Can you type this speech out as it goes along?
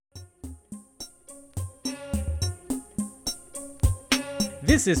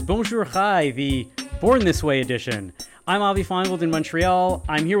This is Bonjour Chai, the Born This Way edition. I'm Avi Feingold in Montreal.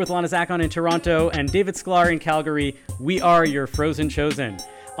 I'm here with Lana Zakon in Toronto and David Sklar in Calgary. We are your Frozen Chosen.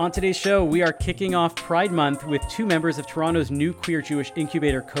 On today's show, we are kicking off Pride Month with two members of Toronto's new Queer Jewish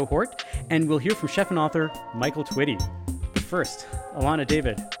Incubator cohort, and we'll hear from chef and author Michael Twitty. But first, Alana,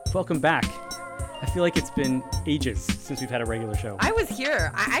 David, welcome back. I feel like it's been ages since we've had a regular show. I was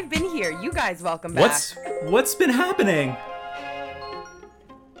here. I've been here. You guys, welcome back. What's been happening?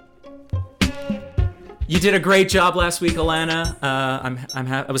 You did a great job last week, Alana.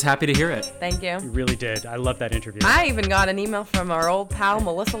 I was happy to hear it. Thank you. You really did. I love that interview. I even got an email from our old pal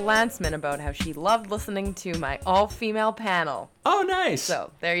Melissa Lantzman about how she loved listening to my all-female panel. Oh, nice.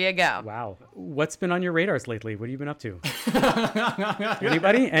 So there you go. Wow. What's been on your radars lately? What have you been up to?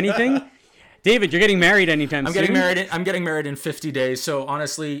 Anybody? Anything? David, you're getting married anytime soon? I'm getting married in 50 days. So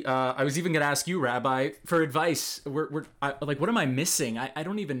honestly, I was even going to ask you, Rabbi, for advice. What am I missing? I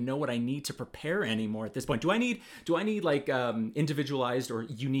don't even know what I need to prepare anymore at this point. Do I need like individualized or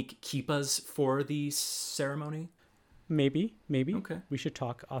unique kippas for the ceremony? Maybe. Okay. We should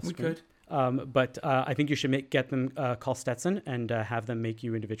talk off We screen. could. But I think you should get them call Stetson and have them make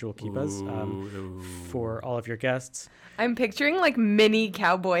you individual kippas for all of your guests. I'm picturing like mini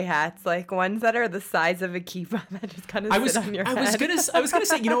cowboy hats, like ones that are the size of a kippah that just kind of sit on your head. I was gonna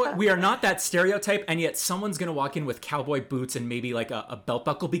say, you know what? We are not that stereotype, and yet someone's gonna walk in with cowboy boots and maybe like a belt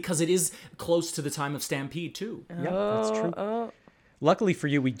buckle because it is close to the time of Stampede too. Yeah, that's true. Luckily for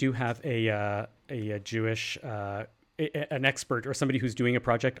you, we do have a Jewish. An expert or somebody who's doing a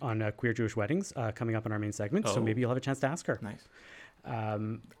project on queer Jewish weddings coming up in our main segment. So maybe you'll have a chance to ask her. Nice.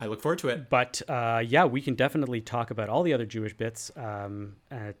 I look forward to it. But yeah, we can definitely talk about all the other Jewish bits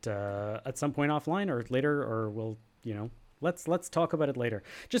at some point offline or later, or we'll, let's talk about it later.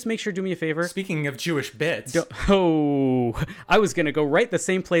 Just make sure, do me a favor. Speaking of Jewish bits. I was going to go right the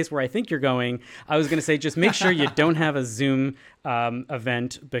same place where I think you're going. I was going to say, just make sure you don't have a Zoom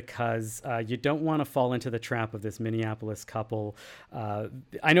event because you don't want to fall into the trap of this Minneapolis couple.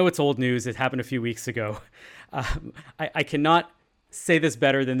 I know it's old news. It happened a few weeks ago. I cannot say this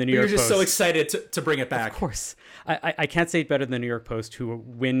better than the New York Post. You're just so excited to bring it back. Of course. I can't say it better than the New York Post, who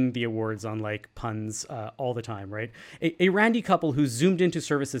win the awards on like puns all the time, right? A Randy couple who zoomed into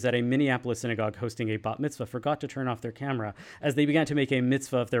services at a Minneapolis synagogue hosting a bat mitzvah forgot to turn off their camera as they began to make a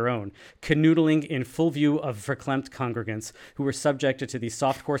mitzvah of their own, canoodling in full view of verklempt congregants who were subjected to the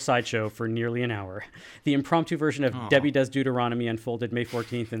softcore sideshow for nearly an hour. The impromptu version of Debbie Does Deuteronomy unfolded May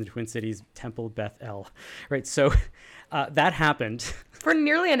 14th in the Twin Cities Temple Beth El. Right, so that happened. For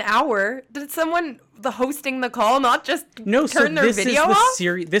nearly an hour. Did someone hosting the call not just turn their this video is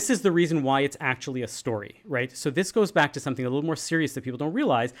off? This is the reason why it's actually a story, right? So this goes back to something a little more serious that people don't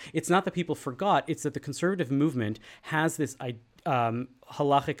realize. It's not that people forgot. It's that the conservative movement has this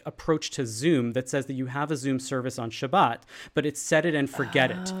halachic approach to Zoom that says that you have a Zoom service on Shabbat, but it's set it and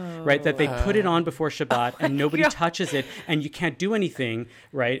forget it, right? That they put it on before Shabbat and nobody touches it and you can't do anything,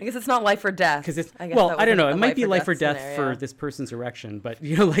 right? I guess it's not life or death. Because it's, well, I don't know. It might be life or death for this person's erection, but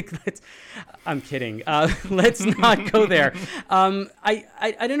I'm kidding. Let's not go there.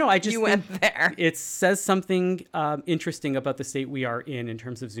 I don't know. I just you went there. It says something interesting about the state we are in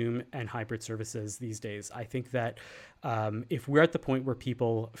terms of Zoom and hybrid services these days. I think that if we're at the point where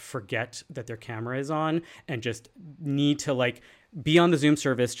people forget that their camera is on and just need to be on the Zoom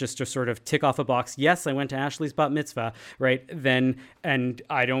service just to sort of tick off a box, yes, I went to Ashley's bat mitzvah, right? And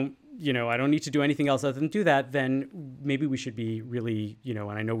I don't need to do anything else other than do that, then maybe we should be really,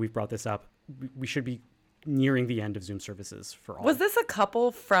 and I know we've brought this up, we should be nearing the end of Zoom services for all. Was this a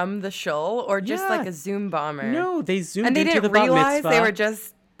couple from the shul or just like a Zoom bomber? No, they zoomed and they into didn't the bat realize mitzvah.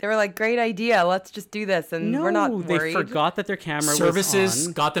 They were like, great idea. Let's just do this. And we're not worried. They forgot that their camera Services was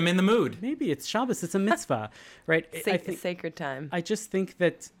on. Got them in the mood. Maybe it's Shabbos. It's a mitzvah, right? Sacred time. I just think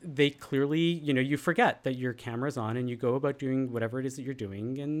that they clearly, you forget that your camera's on and you go about doing whatever it is that you're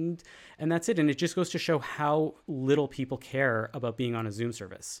doing and that's it. And it just goes to show how little people care about being on a Zoom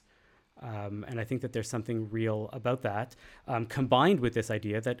service. And I think that there's something real about that, combined with this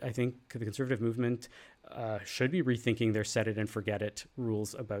idea that I think the conservative movement should be rethinking their set it and forget it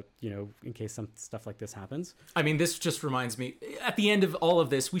rules about, in case some stuff like this happens. I mean, this just reminds me, at the end of all of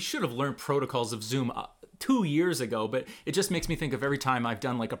this, we should have learned protocols of Zoom 2 years ago, but it just makes me think of every time I've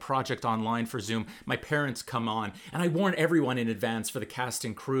done like a project online for Zoom, my parents come on, and I warn everyone in advance for the cast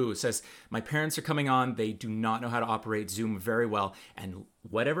and crew. It says, my parents are coming on, they do not know how to operate Zoom very well, and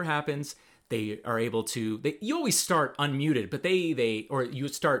whatever happens, they are able to, you always start unmuted, but you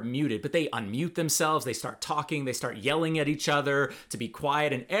start muted, but they unmute themselves, they start talking, they start yelling at each other to be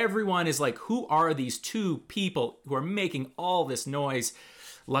quiet, and everyone is like, who are these two people who are making all this noise?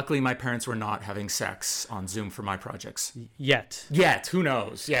 Luckily, my parents were not having sex on Zoom for my projects. Yet. Who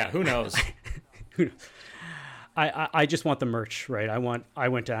knows? Yeah, who knows? I just want the merch, right? I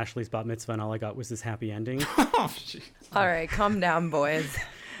went to Ashley's bat mitzvah and all I got was this happy ending. Oh, All right, calm down, boys.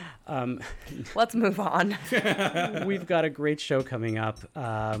 Let's move on. We've got a great show coming up.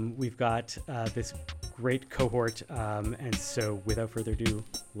 We've got this great cohort. And so without further ado,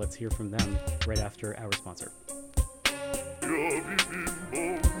 let's hear from them right after our sponsor.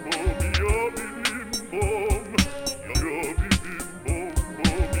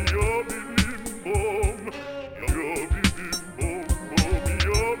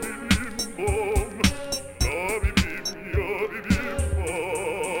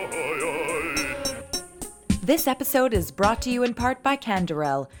 This episode is brought to you in part by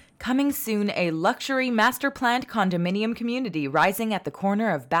Canderel. Coming soon, a luxury master-planned condominium community rising at the corner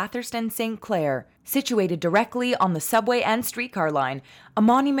of Bathurst and St. Clair. Situated directly on the subway and streetcar line, a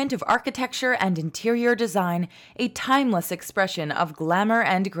monument of architecture and interior design, a timeless expression of glamour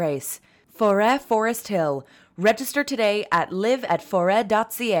and grace. Forêt Forest Hill. Register today at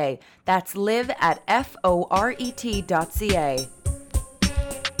live@forêt.ca. That's live@foret.ca.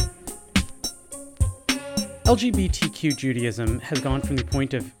 LGBTQ Judaism has gone from the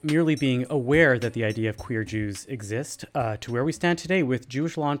point of merely being aware that the idea of queer Jews exist to where we stand today with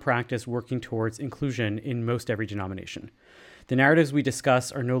Jewish law and practice working towards inclusion in most every denomination. The narratives we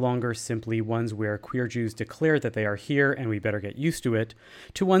discuss are no longer simply ones where queer Jews declare that they are here and we better get used to it,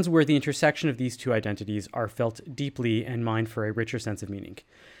 to ones where the intersection of these two identities are felt deeply and mined for a richer sense of meaning.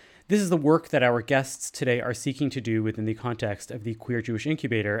 This is the work that our guests today are seeking to do within the context of the Queer Jewish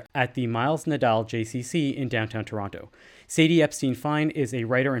Incubator at the Miles Nadal JCC in downtown Toronto. Sadie Epstein-Fine is a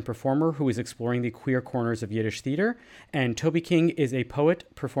writer and performer who is exploring the queer corners of Yiddish theater, and Toby King is a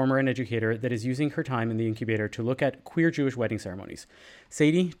poet, performer, and educator that is using her time in the incubator to look at queer Jewish wedding ceremonies.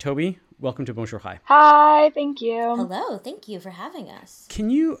 Sadie, Toby, welcome to Bonjour Chai. Hi, thank you. Hello, thank you for having us. Can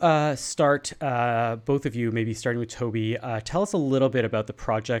you start, both of you, maybe starting with Toby, tell us a little bit about the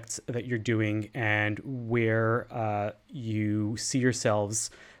projects that you're doing and where you see yourselves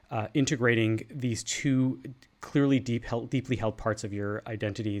integrating these two clearly deeply held parts of your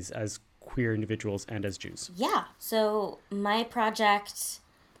identities as queer individuals and as Jews. Yeah, so my project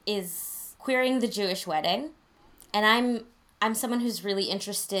is queering the Jewish wedding, and I'm someone who's really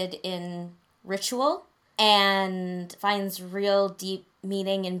interested in ritual and finds real deep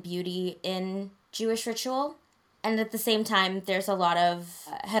meaning and beauty in Jewish ritual. And at the same time, there's a lot of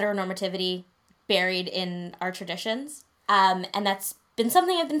heteronormativity buried in our traditions. And that's been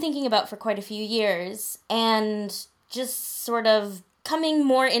something I've been thinking about for quite a few years, and just sort of coming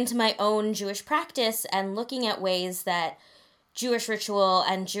more into my own Jewish practice and looking at ways that Jewish ritual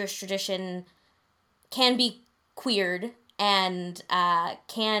and Jewish tradition can be queered and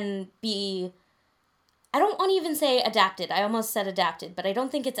can be, I don't want to even say adapted. I almost said adapted, but I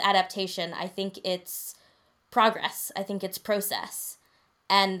don't think it's adaptation. I think it's progress. I think it's process.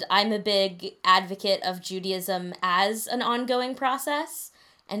 And I'm a big advocate of Judaism as an ongoing process,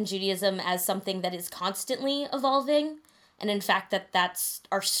 and Judaism as something that is constantly evolving. And in fact, that's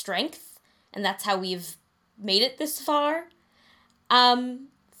our strength, and that's how we've made it this far,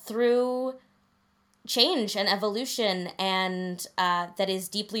 through change and evolution, and that is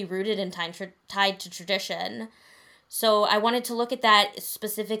deeply rooted and tied to tradition. So I wanted to look at that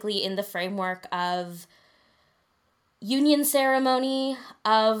specifically in the framework of union ceremony,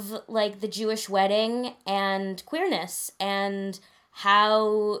 of like the Jewish wedding and queerness, and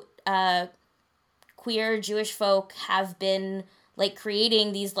how queer Jewish folk have been like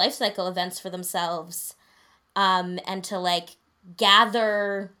creating these life cycle events for themselves, and to like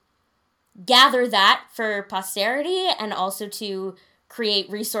gather that for posterity, and also to create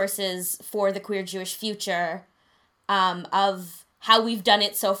resources for the queer Jewish future, of how we've done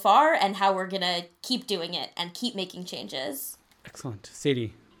it so far and how we're going to keep doing it and keep making changes. Excellent.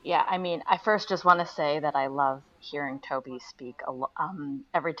 Sadie. Yeah, I mean, I first just want to say that I love hearing Toby speak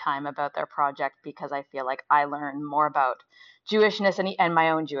every time about their project, because I feel like I learn more about Jewishness and my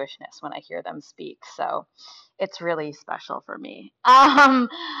own Jewishness when I hear them speak. So it's really special for me. And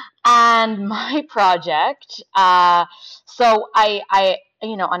my project, so I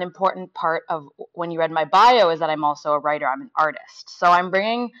an important part of when you read my bio is that I'm also a writer. I'm an artist. So I'm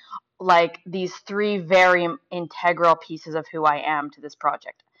bringing like these three very integral pieces of who I am to this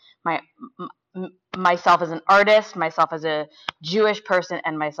project. Myself as an artist, myself as a Jewish person,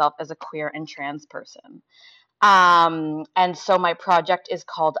 and myself as a queer and trans person. And so my project is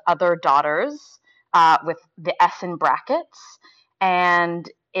called Other Daughters, with the S in brackets. And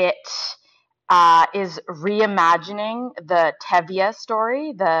it is reimagining the Tevye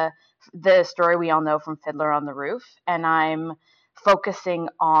story, the story we all know from Fiddler on the Roof, and I'm focusing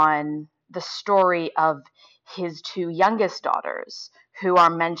on the story of his two youngest daughters, who are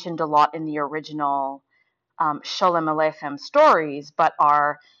mentioned a lot in the original Sholem Aleichem stories, but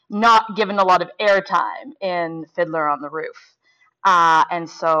are not given a lot of airtime in Fiddler on the Roof. And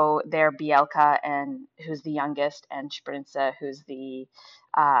so they're Bielka, and who's the youngest, and Sprinze, who's the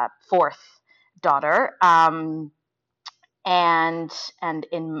fourth daughter. And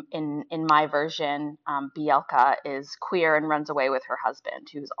in my version, Bielka is queer and runs away with her husband,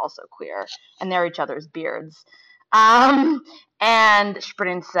 who's also queer, and they're each other's beards. And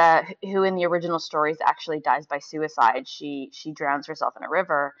Sprinze, who in the original stories actually dies by suicide, she drowns herself in a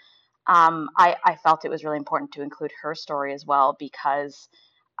river. I felt it was really important to include her story as well because,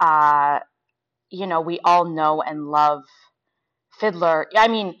 we all know and love Fiddler. I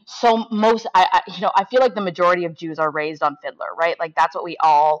mean, I feel like the majority of Jews are raised on Fiddler, right? Like that's what we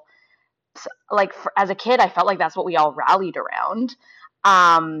all, as a kid, I felt like that's what we all rallied around.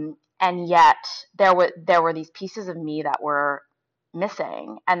 And yet there were these pieces of me that were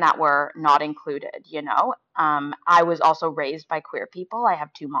missing and that were not included, I was also raised by queer people. I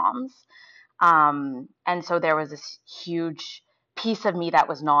have two moms. And so there was this huge piece of me that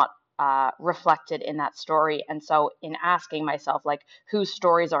was not reflected in that story. And so in asking myself, whose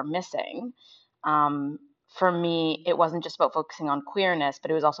stories are missing, for me, it wasn't just about focusing on queerness,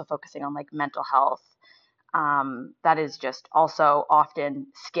 but it was also focusing on mental health. That is just also often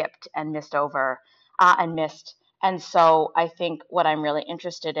skipped and missed over and missed. And so I think what I'm really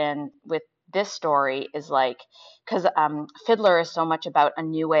interested in with this story is because Fiddler is so much about a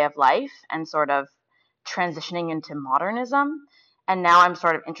new way of life and sort of transitioning into modernism. And now I'm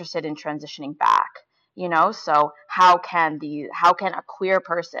sort of interested in transitioning back, so how can a queer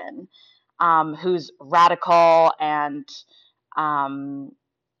person who's radical and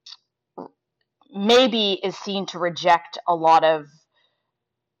maybe is seen to reject a lot of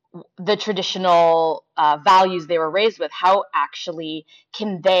the traditional values they were raised with, how actually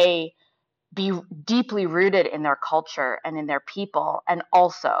can they be deeply rooted in their culture and in their people and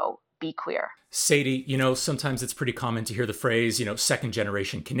also be queer? Sadie, sometimes it's pretty common to hear the phrase, second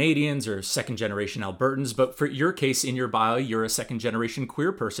generation Canadians or second generation Albertans. But for your case, in your bio, you're a second generation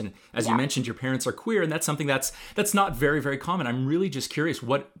queer person. As you mentioned, your parents are queer, and that's something that's not very, very common. I'm really just curious,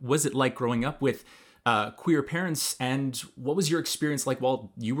 what was it like growing up with queer parents, and what was your experience like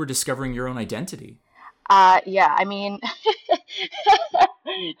while you were discovering your own identity? I mean,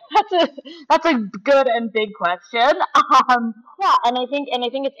 that's a good and big question. And I think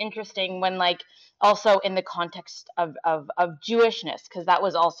it's interesting when also in the context of Jewishness, because that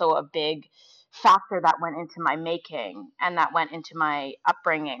was also a big factor that went into my making and that went into my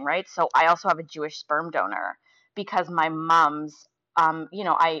upbringing, right? So I also have a Jewish sperm donor because my mom's,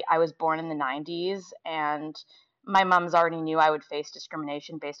 I was born in the 90s, and my mom's already knew I would face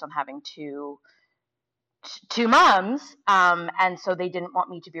discrimination based on having two moms, and so they didn't want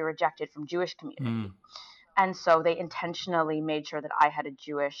me to be rejected from Jewish community. And so they intentionally made sure that I had a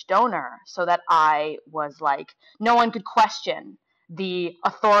Jewish donor so that I was no one could question the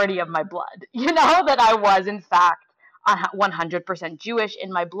authority of my blood, that I was in fact 100% Jewish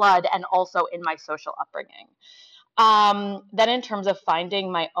in my blood and also in my social upbringing. Then in terms of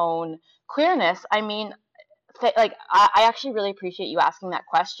finding my own queerness, I mean, I actually really appreciate you asking that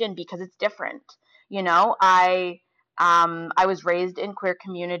question because it's different. I was raised in queer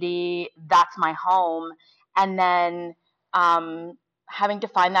community. That's my home. And then having to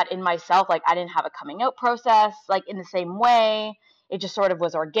find that in myself, I didn't have a coming out process, in the same way. It just sort of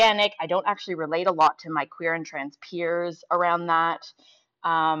was organic. I don't actually relate a lot to my queer and trans peers around that.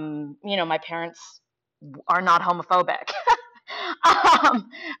 My parents are not homophobic.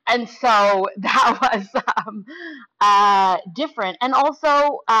 And so that was different. And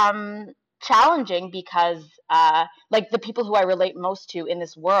also challenging because the people who I relate most to in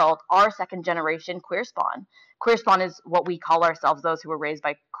this world are second generation queer spawn. Queer spawn is what we call ourselves, those who were raised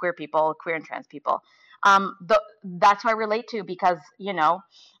by queer people, queer and trans people. That's who I relate to because,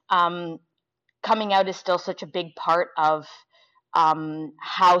 coming out is still such a big part of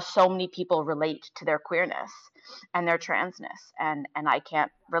how so many people relate to their queerness and their transness, and I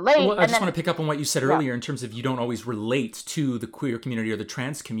can't relate. Well, I just want to pick up on what you said earlier in terms of you don't always relate to the queer community or the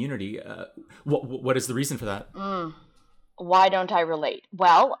trans community. What is the reason for that? Why don't I relate?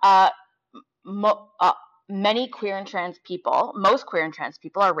 Well, many queer and trans people, most queer and trans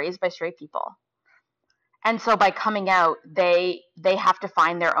people are raised by straight people. And so by coming out, they have to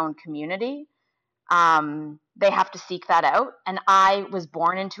find their own community. And they have to seek that out. And I was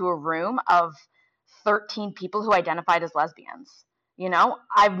born into a room of 13 people who identified as lesbians. You know,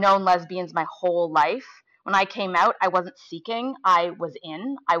 I've known lesbians my whole life. When I came out, I wasn't seeking. I was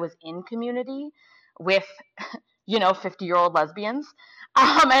in community with, 50-year-old lesbians,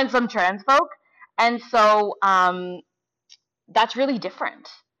 and some trans folk. And so that's really different.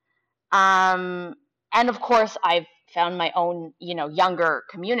 And of course, I've found my own, younger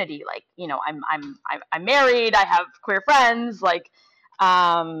community. Like, I'm married. I have queer friends. Like,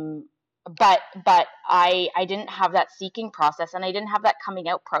 but I didn't have that seeking process, and I didn't have that coming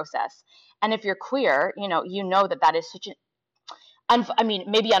out process. And if you're queer, that is such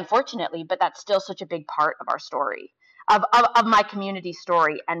maybe unfortunately, but that's still such a big part of our story, of my community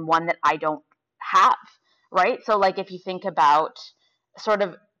story, and one that I don't have, right? So like, if you think about sort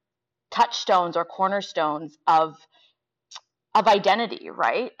of touchstones or cornerstones of identity,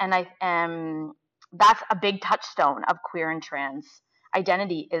 right? And that's a big touchstone of queer and trans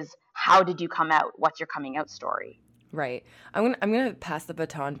identity, is how did you come out? What's your coming out story? Right. I'm gonna pass the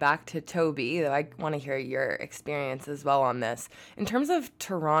baton back to Toby. I want to hear your experience as well on this. In terms of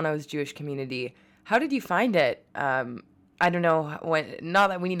Toronto's Jewish community, how did you find it? I don't know not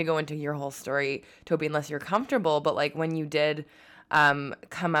that we need to go into your whole story, Toby, unless you're comfortable, but like, when you did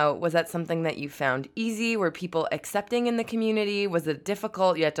come out, was that something that you found easy? Were people accepting in the community? Was it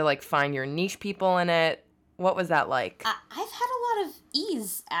difficult? You had to like find your niche people in it. What was that like? I've had a lot of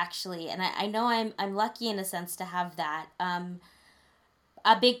ease, actually, and I know I'm lucky in a sense to have that.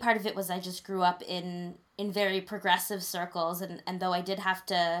 A big part of it was I just grew up in very progressive circles, and though I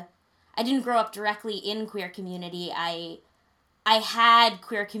didn't grow up directly in queer community, I had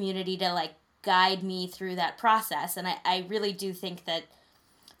queer community to like guide me through that process, and I really do think that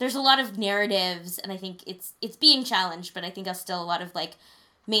there's a lot of narratives, and I think it's being challenged, but I think there's still a lot of like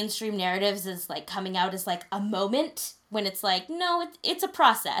mainstream narratives is like coming out as like a moment, when it's like, no, it's a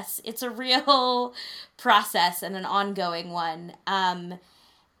process. It's a real process and an ongoing one.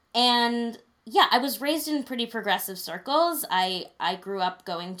 And yeah, I was raised in pretty progressive circles. I grew up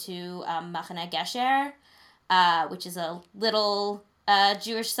going to Machane Gesher, which is a little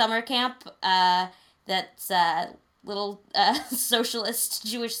Jewish summer camp that's a little socialist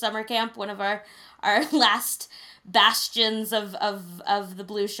Jewish summer camp, one of our last bastions of the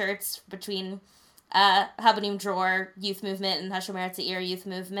blue shirts between Habonim Dror youth movement and Hashomer Tzair youth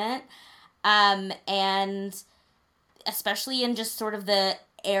movement, and especially in just sort of the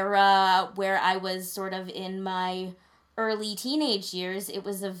era where I was sort of in my early teenage years, it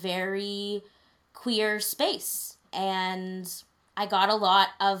was a very queer space, and I got a lot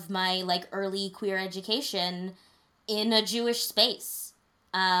of my like early queer education in a Jewish space,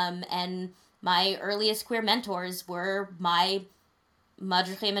 and my earliest queer mentors were my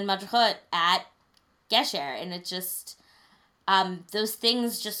madrichim and madrichot at Gesher, and it just, those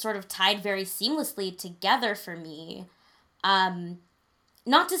things just sort of tied very seamlessly together for me.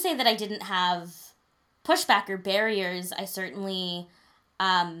 Not to say that I didn't have pushback or barriers. I certainly,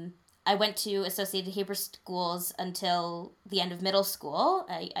 I went to Associated Hebrew schools until the end of middle school.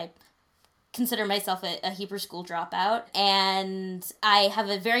 I consider myself a Hebrew school dropout, and I have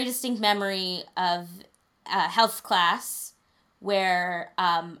a very distinct memory of health class where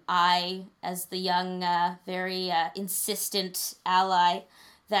I, as the young, very insistent ally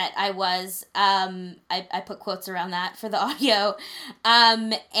that I was, I put quotes around that for the audio,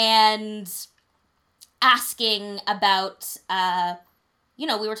 and asking about,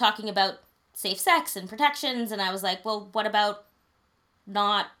 we were talking about safe sex and protections, and I was like, well, what about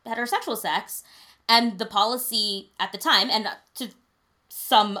not heterosexual sex? And the policy at the time, and to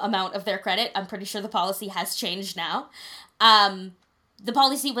some amount of their credit, I'm pretty sure the policy has changed now, the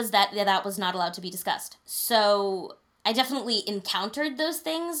policy was that was not allowed to be discussed. So I definitely encountered those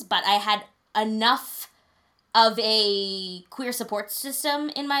things, but I had enough of a queer support system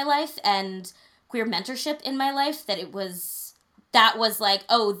in my life and queer mentorship in my life that was like,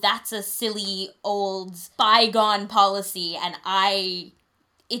 oh, that's a silly old bygone policy, and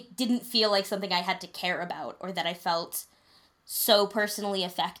it didn't feel like something I had to care about or that I felt so personally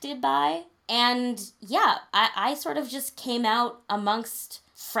affected by. And yeah, I sort of just came out amongst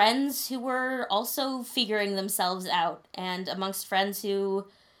friends who were also figuring themselves out, and amongst friends who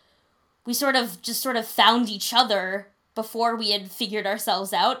we sort of found each other before we had figured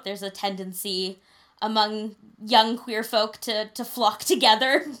ourselves out. There's a tendency among young queer folk to flock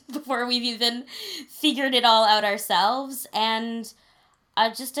together before we've even figured it all out ourselves. And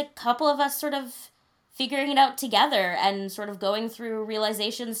just a couple of us sort of figuring it out together and sort of going through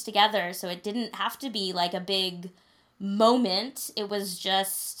realizations together. So it didn't have to be like a big moment. It was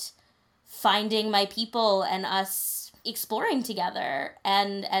just finding my people and us exploring together.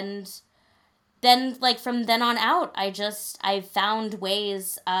 And then, like, from then on out, I found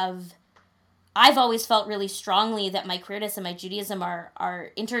ways of, I've always felt really strongly that my queerness and my Judaism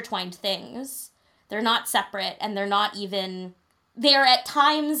are intertwined things. They're not separate, and they're not even, they're at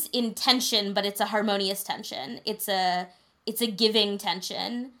times in tension, but it's a harmonious tension. It's a giving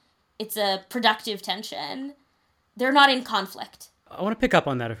tension. It's a productive tension. They're not in conflict. I want to pick up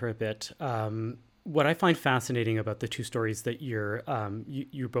on that for a bit. What I find fascinating about the two stories that you're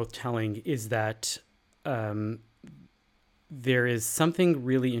both telling is that there is something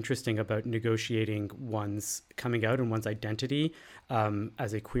really interesting about negotiating one's coming out and one's identity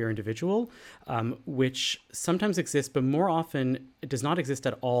as a queer individual, which sometimes exists, but more often it does not exist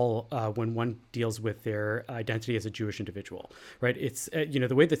at all when one deals with their identity as a Jewish individual, right? It's,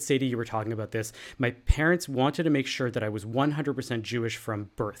 the way that Sadie, you were talking about this, my parents wanted to make sure that I was 100% Jewish from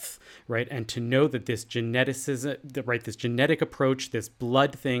birth, right? And to know that this geneticism, right, this genetic approach, this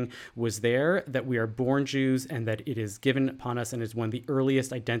blood thing was there, that we are born Jews and that it is given upon us and is one of the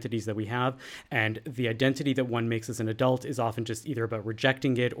earliest identities that we have. And the identity that one makes as an adult is often just either about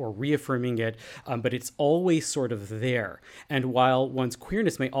rejecting it or reaffirming it, but it's always sort of there. And while one's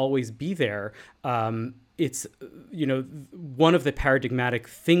queerness may always be there, it's, one of the paradigmatic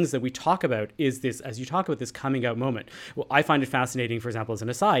things that we talk about is this, as you talk about this coming out moment. Well, I find it fascinating, for example, as an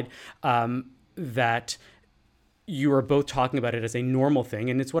aside, that you are both talking about it as a normal thing.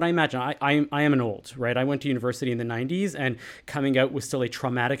 And it's what I imagine. I am an old, right? I went to university in the 90s, and coming out was still a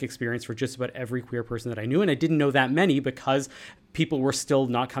traumatic experience for just about every queer person that I knew. And I didn't know that many because people were still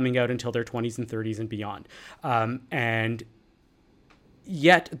not coming out until their 20s and 30s and beyond. And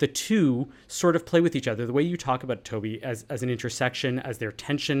yet the two sort of play with each other. The way you talk about Toby as an intersection, as their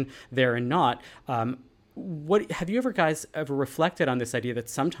tension there and not, what have you ever guys ever reflected on this idea that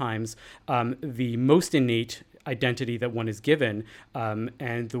sometimes the most innate identity that one is given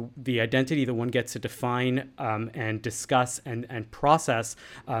and the identity that one gets to define and discuss and process,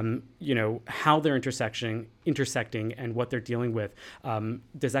 how they're intersecting and what they're dealing with.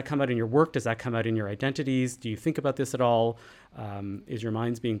 Does that come out in your work? Does that come out in your identities? Do you think about this at all? Is your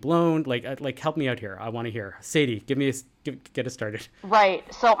minds being blown? Like help me out here. I want to hear. Sadie, get us started. Right.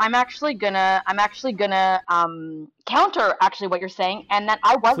 So I'm actually gonna counter actually what you're saying, and that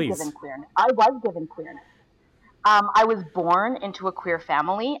I was given queerness. I was born into a queer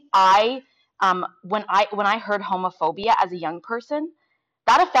family. When I heard homophobia as a young person,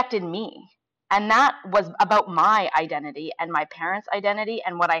 that affected me. And that was about my identity and my parents' identity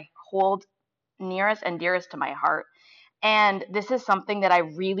and what I hold nearest and dearest to my heart. And this is something that I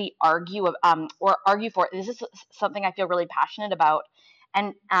really argue for. This is something I feel really passionate about.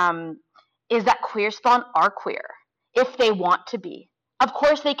 And is that queer spawn are queer if they want to be. Of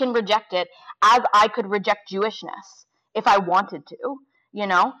course, they can reject it, as I could reject Jewishness if I wanted to,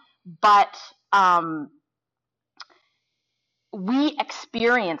 but we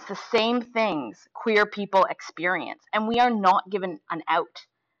experience the same things queer people experience, and we are not given an out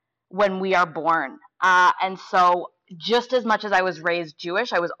when we are born. And so just as much as I was raised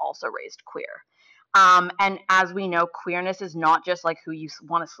Jewish, I was also raised queer. And as we know, queerness is not just like who you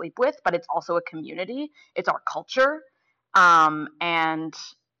want to sleep with, but it's also a community. It's our culture. And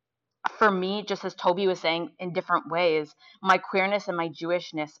for me, just as Toby was saying, in different ways, my queerness and my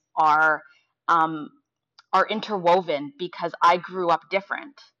Jewishness are interwoven because I grew up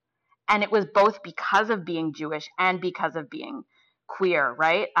different. And it was both because of being Jewish and because of being queer,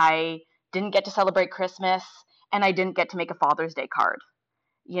 right? I didn't get to celebrate Christmas, and I didn't get to make a Father's Day card,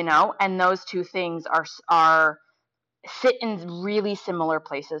 and those two things are sit in really similar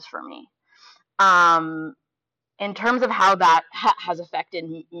places for me. In terms of how that has affected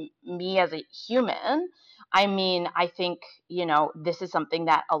me as a human, I think, this is something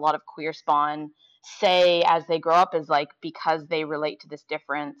that a lot of queer spawn say as they grow up is like, because they relate to this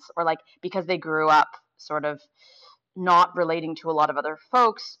difference, or like because they grew up sort of not relating to a lot of other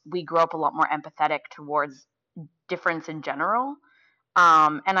folks, we grow up a lot more empathetic towards difference in general.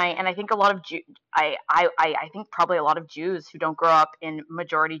 And I think a lot of I think probably a lot of Jews who don't grow up in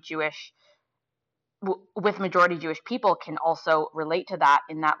majority Jewish with majority Jewish people can also relate to that,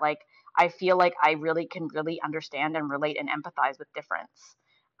 in that, like, I feel like I really can understand and relate and empathize with difference,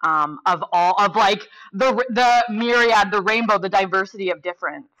 of like the myriad, the rainbow, the diversity of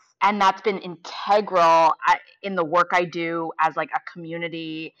difference. And that's been integral in the work I do as like a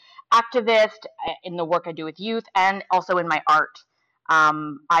community activist, in the work I do with youth, and also in my art.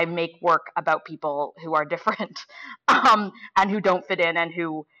 I make work about people who are different, and who don't fit in, and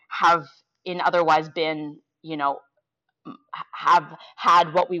who have in otherwise been, have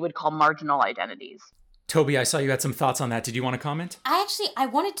had what we would call marginal identities. Toby, I saw you had some thoughts on that. Did you want to comment? I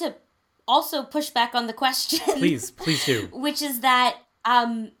wanted to also push back on the question. Please do. Which is that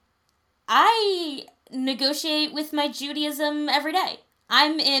I negotiate with my Judaism every day.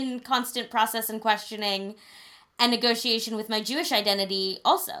 I'm in constant process and questioning and negotiation with my Jewish identity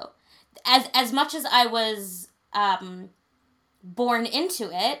also. As much as I was born into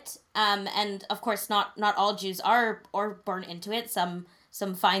it, and of course not all Jews are born into it. Some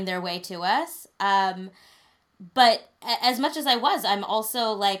find their way to us. But as much as I was, I'm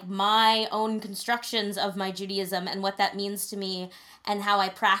also like my own constructions of my Judaism and what that means to me and how I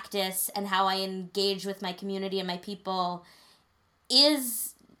practice and how I engage with my community and my people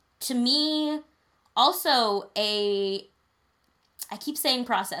is, to me, also I keep saying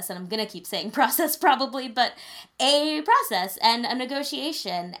process, and I'm going to keep saying process probably, but a process and a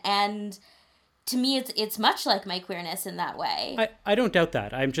negotiation. And to me, it's much like my queerness in that way. I don't doubt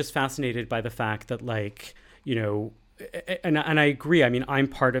that. I'm just fascinated by the fact that, like, you know, and I agree. I mean, I'm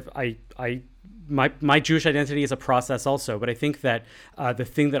part of, my Jewish identity is a process also, but I think that the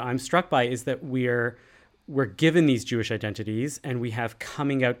thing that I'm struck by is that we're given these Jewish identities and we have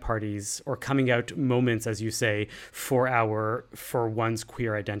coming out parties or coming out moments, as you say, for one's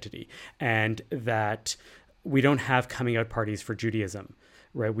queer identity, and that we don't have coming out parties for Judaism.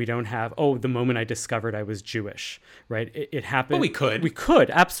 Right. We don't have, the moment I discovered I was Jewish. Right. It happened. Well, we could.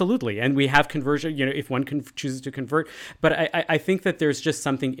 Absolutely. And we have conversion, you know, if one chooses to convert. But I think that there's just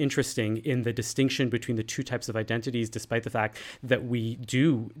something interesting in the distinction between the two types of identities, despite the fact that we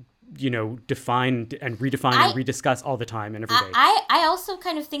do, you know, define and redefine and rediscuss all the time and every day. I also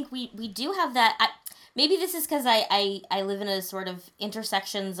kind of think we do have that. Maybe this is because I live in a sort of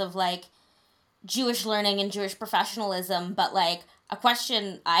intersections of like Jewish learning and Jewish professionalism, but like, a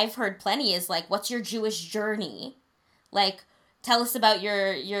question I've heard plenty is like, what's your Jewish journey? Like, tell us about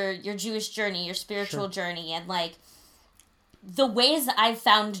your Jewish journey, your spiritual journey. And like the ways I've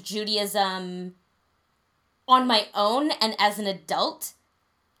found Judaism on my own and as an adult,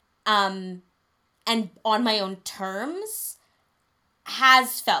 and on my own terms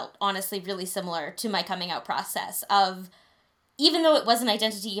has felt honestly really similar to my coming out process of, even though it was an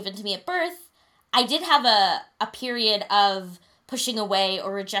identity given to me at birth, I did have a period of pushing away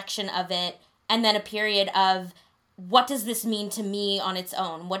or rejection of it, and then a period of, what does this mean to me on its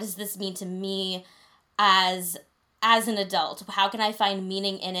own? What does this mean to me as an adult? How can I find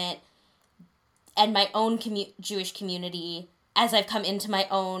meaning in it and my own Jewish community as I've come into my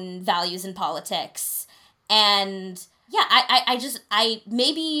own values and politics? And yeah, I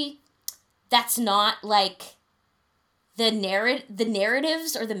maybe that's not like the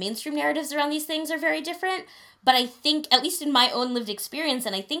narratives or the mainstream narratives around these things are very different. But I think, at least in my own lived experience,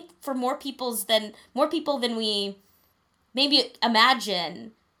 and I think for more people than we maybe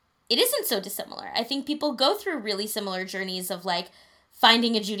imagine, it isn't so dissimilar. I think people go through really similar journeys of like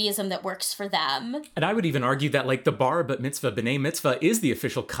finding a Judaism that works for them. And I would even argue that like the bar bat mitzvah, b'nai mitzvah, is the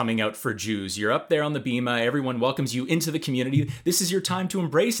official coming out for Jews. You're up there on the bima, everyone welcomes you into the community. This is your time to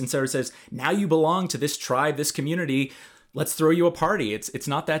embrace. And Sarah says, now you belong to this tribe, this community. Let's throw you a party. It's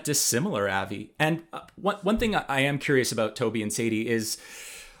not that dissimilar, Avi. And one thing I am curious about, Toby and Sadie, is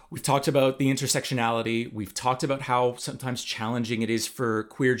we've talked about the intersectionality. We've talked about how sometimes challenging it is for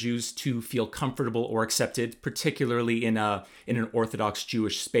queer Jews to feel comfortable or accepted, particularly in an Orthodox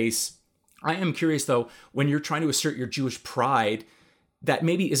Jewish space. I am curious, though, when you're trying to assert your Jewish pride, that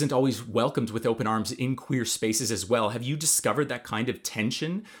maybe isn't always welcomed with open arms in queer spaces as well. Have you discovered that kind of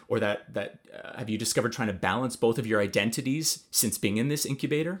tension, or have you discovered trying to balance both of your identities since being in this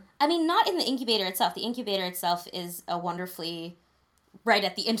incubator? I mean, not in the incubator itself. The incubator itself is a wonderfully right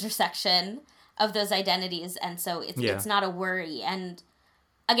at the intersection of those identities, and so it's not a worry. And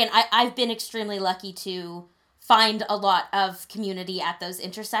again, I've been extremely lucky to find a lot of community at those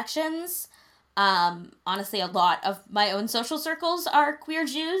intersections. Honestly, a lot of my own social circles are queer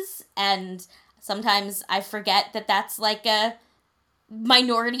Jews, and sometimes I forget that that's like a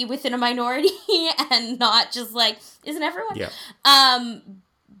minority within a minority and not just like, isn't everyone? Yeah.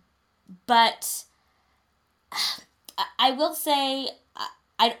 But I will say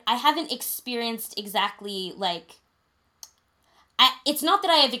I haven't experienced exactly like, it's not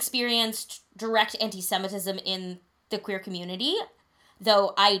that I have experienced direct anti-Semitism in the queer community,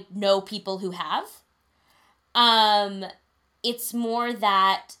 though I know people who have. It's more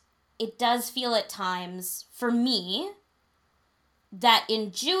that it does feel at times, for me, that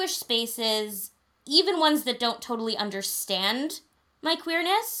in Jewish spaces, even ones that don't totally understand my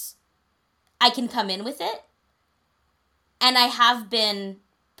queerness, I can come in with it. And I have been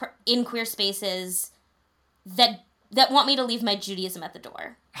in queer spaces that that want me to leave my Judaism at the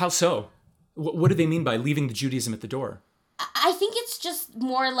door. How so? What do they mean by leaving the Judaism at the door? I think it's just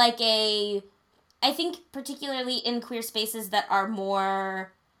more like I think particularly in queer spaces that are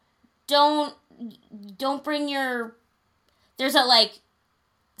more, don't bring your, there's a like,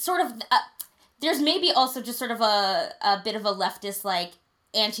 sort of, there's maybe also just sort of a bit of a leftist like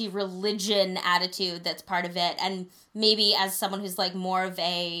anti-religion attitude that's part of it, and maybe as someone who's like more of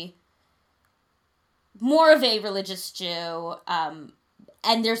a religious Jew,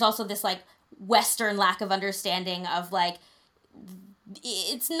 and there's also this like Western lack of understanding of like,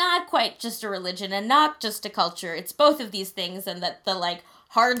 it's not quite just a religion and not just a culture, it's both of these things, and that the like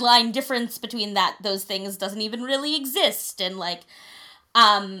hardline difference between those things doesn't even really exist. And like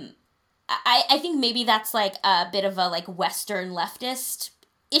I think maybe that's like a bit of a like Western leftist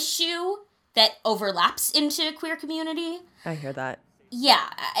issue that overlaps into queer community. I hear that. Yeah,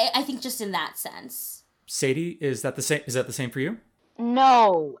 I think just in that sense. Sadie, is that the same for you?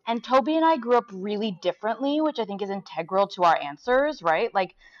 No. And Toby and I grew up really differently, which I think is integral to our answers, right?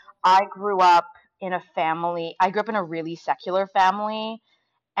 Like, I grew up in a really secular family,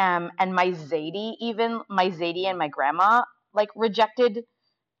 and my Zadie and my grandma, like, rejected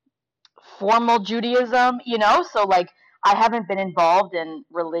formal Judaism, you know? So, like, I haven't been involved in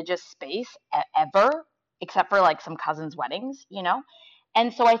religious space ever, except for, like, some cousins' weddings, you know?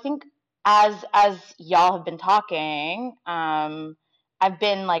 And so I think as y'all have been talking, I've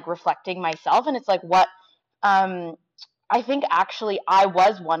been like reflecting myself, and it's like what I think actually I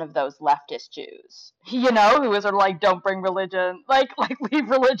was one of those leftist Jews, you know, who was sort of like, don't bring religion, like leave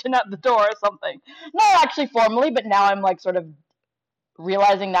religion at the door or something. Not actually formally, but now I'm like sort of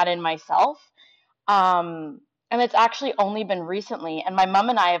realizing that in myself. And it's actually only been recently, and my mom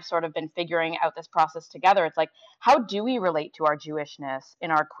and I have sort of been figuring out this process together. It's like, how do we relate to our Jewishness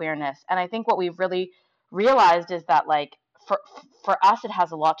in our queerness? And I think what we've really realized is that, like, for us, it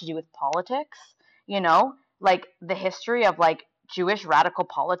has a lot to do with politics, you know? Like, the history of, like, Jewish radical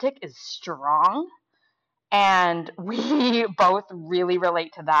politic is strong, and we both really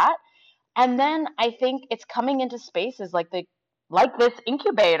relate to that. And then I think it's coming into spaces like this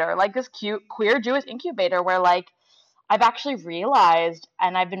incubator, like this cute queer Jewish incubator, where like I've actually realized,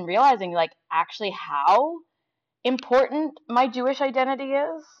 and I've been realizing like actually how important my Jewish identity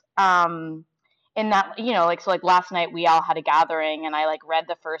is. In that, you know, like, so like last night we all had a gathering, and I like read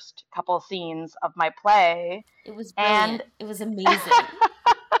the first couple of scenes of my play. It was brilliant. It was amazing.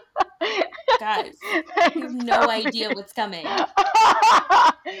 Guys, you have no idea what's coming.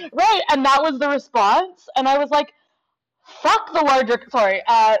 Right, and that was the response, and I was like, fuck the larger, sorry,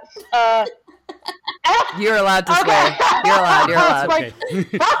 You're allowed to swear. You're allowed. Like,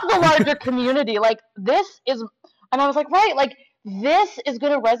 fuck the larger community. Like, this is, and I was like, right, like, this is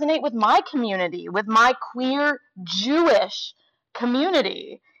going to resonate with my community, with my queer Jewish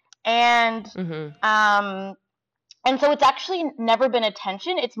community. And, and so it's actually never been a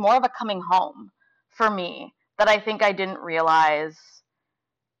tension. It's more of a coming home for me that I think I didn't realize.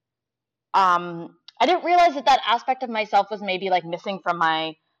 I didn't realize that aspect of myself was maybe like missing from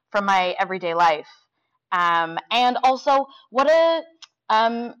my everyday life. And also for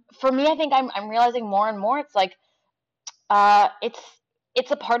me, I think I'm realizing more and more, it's like,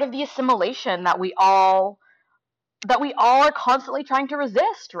 it's a part of the assimilation that we all are constantly trying to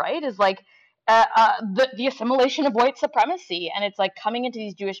resist, right? Is like, the assimilation of white supremacy. And it's like coming into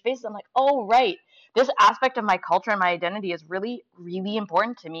these Jewish spaces, I'm like, oh, right. This aspect of my culture and my identity is really, really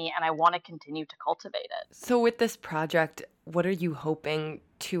important to me, and I want to continue to cultivate it. So with this project, what are you hoping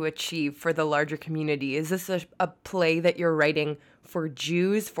to achieve for the larger community? Is this a play that you're writing for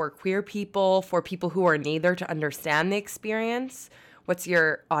Jews, for queer people, for people who are neither, to understand the experience? What's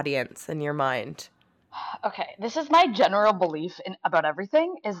your audience in your mind? Okay, this is my general belief about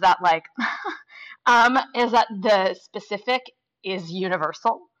everything, is that like, is that the specific is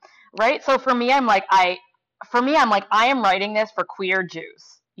universal. Right? So for me, I'm like, I am writing this for queer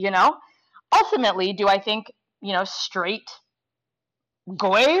Jews, you know? Ultimately, do I think, you know, straight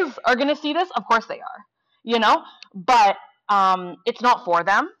goys are going to see this? Of course they are, you know? But it's not for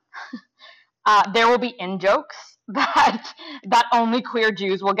them. There will be in-jokes that only queer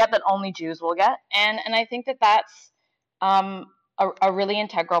Jews will get, that only Jews will get. And I think that's a really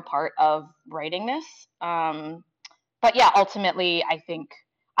integral part of writing this. But yeah, ultimately,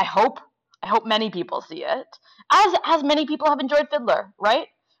 I hope many people see it, as many people have enjoyed Fiddler, right?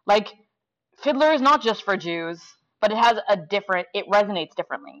 Like, Fiddler is not just for Jews, but it resonates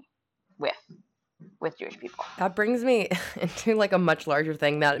differently with with Jewish people. That brings me into like a much larger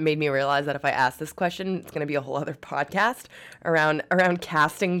thing that made me realize that if I ask this question, it's going to be a whole other podcast around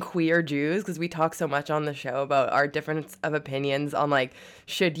casting queer Jews, because we talk so much on the show about our difference of opinions on like,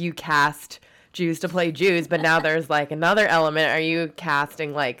 should you cast Jews to play Jews? But now there's like another element. Are you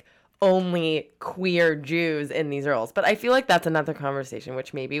casting like only queer Jews in these roles? But I feel like that's another conversation,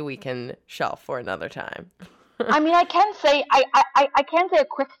 which maybe we can shelf for another time. I mean, I can say I can say a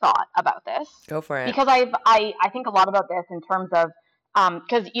quick thought about this. Go for it. Because I think a lot about this in terms of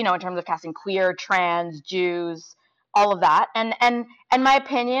because in terms of casting queer, trans, Jews, all of that, and my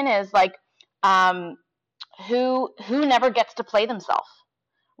opinion is like who never gets to play themselves,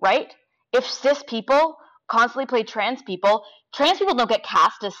 right? If cis people constantly play trans people don't get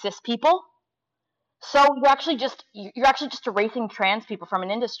cast as cis people, so you're actually just erasing trans people from an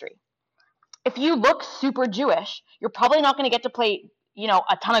industry. If you look super Jewish, you're probably not going to get to play,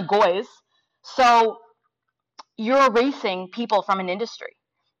 a ton of goys. So you're erasing people from an industry.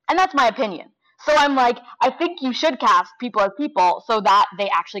 And that's my opinion. So I'm like, I think you should cast people as people so that they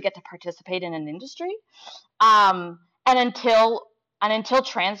actually get to participate in an industry. And until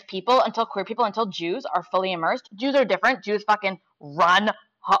trans people, until queer people, until Jews are fully immersed, Jews are different. Jews fucking run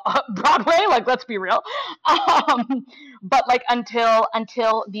Broadway, like, let's be real. But like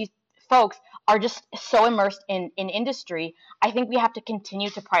until these folks are just so immersed in industry, I think we have to continue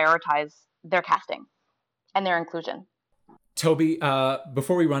to prioritize their casting and their inclusion. Toby,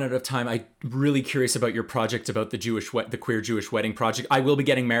 before we run out of time, I'm really curious about your project about the queer Jewish wedding project. I will be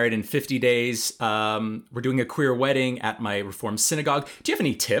getting married in 50 days. We're doing a queer wedding at my Reformed synagogue. Do you have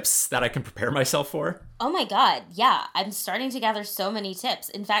any tips that I can prepare myself for? Oh my God, yeah. I'm starting to gather so many tips.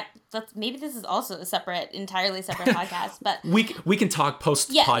 In fact, maybe this is also a entirely separate podcast, but... We can talk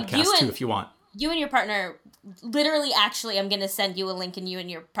post-podcast too if you want. You and your partner, literally, actually, I'm going to send you a link and you and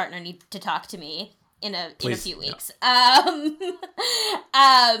your partner need to talk to me in a few weeks. Yeah.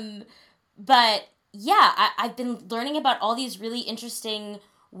 But yeah, I've been learning about all these really interesting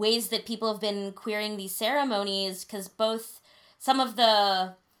ways that people have been queering these ceremonies, because both some of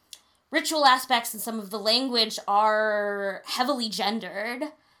the ritual aspects and some of the language are heavily gendered,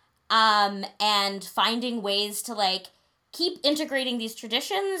 and finding ways to like keep integrating these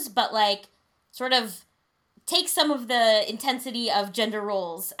traditions, but like sort of take some of the intensity of gender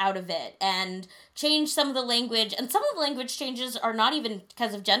roles out of it and change some of the language. And some of the language changes are not even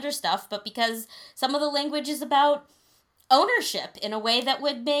because of gender stuff, but because some of the language is about ownership in a way that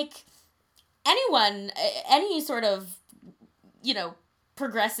would make anyone, any sort of,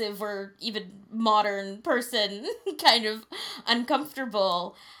 progressive or even modern person kind of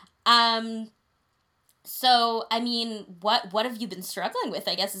uncomfortable. So, I mean, what have you been struggling with,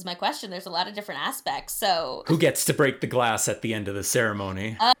 I guess, is my question. There's a lot of different aspects, so... Who gets to break the glass at the end of the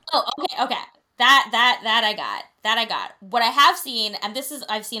ceremony? Okay. That I got. What I have seen, and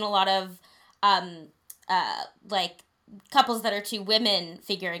I've seen a lot of, like, couples that are two women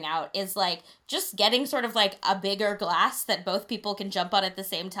figuring out, is, like, just getting sort of, like, a bigger glass that both people can jump on at the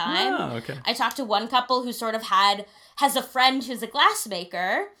same time. Oh, okay. I talked to one couple who sort of has a friend who's a glass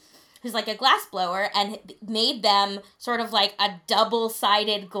maker, who's like a glass blower, and made them sort of like a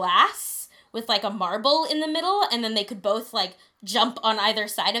double-sided glass with like a marble in the middle, and then they could both like jump on either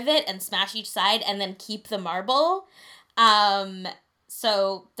side of it and smash each side and then keep the marble.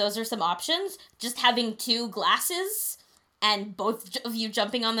 So those are some options. Just having two glasses and both of you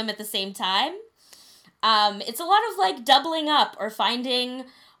jumping on them at the same time. It's a lot of like doubling up or finding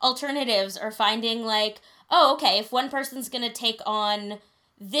alternatives or finding like, oh, okay, if one person's gonna take on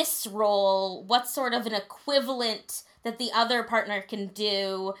this role, what's sort of an equivalent that the other partner can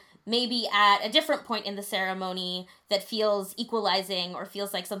do, maybe at a different point in the ceremony that feels equalizing or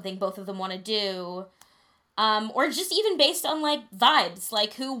feels like something both of them want to do. Or just even based on like vibes,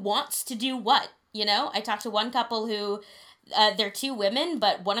 like who wants to do what, I talked to one couple who, they're two women,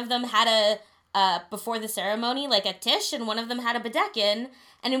 but one of them had before the ceremony, like a tish, and one of them had a bedekin,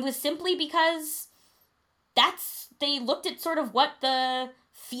 and it was simply because they looked at sort of what the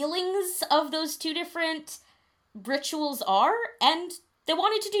feelings of those two different rituals are, and they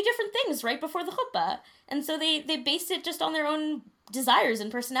wanted to do different things right before the chuppah. And so they based it just on their own desires and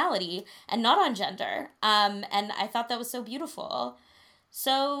personality and not on gender. And I thought that was so beautiful.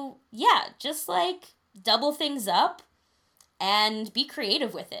 So yeah, just like double things up and be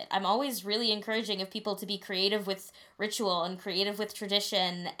creative with it. I'm always really encouraging of people to be creative with ritual and creative with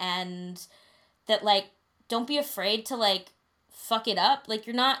tradition, and that like, don't be afraid to like fuck it up. Like,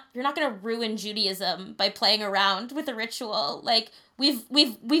 you're not gonna ruin Judaism by playing around with a ritual. Like,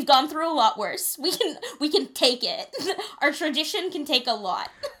 we've gone through a lot worse. We can take it. Our tradition can take a lot.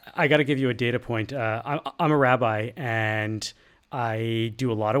 I got to give you a data point. I'm a rabbi, and I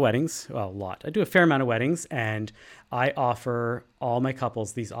do a lot of weddings. Well, a lot. I do a fair amount of weddings, and I offer all my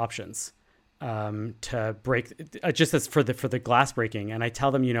couples these options to break, just as for the glass breaking. And I tell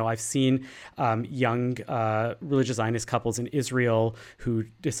them, I've seen young religious Zionist couples in Israel who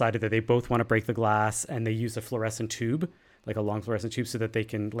decided that they both want to break the glass, and they use a fluorescent tube, like a long fluorescent tube, so that they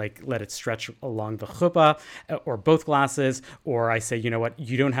can like let it stretch along the chuppah, or both glasses. Or I say, you know what,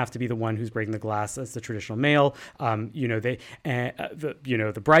 you don't have to be the one who's breaking the glass as the traditional male. The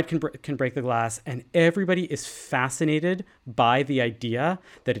bride can break the glass, and everybody is fascinated by the idea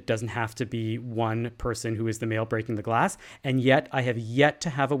that it doesn't have to be one person who is the male breaking the glass. And yet I have yet to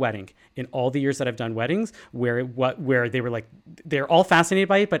have a wedding in all the years that I've done weddings where they were like, they're all fascinated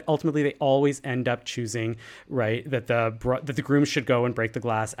by it, but ultimately they always end up choosing, right, that the groom should go and break the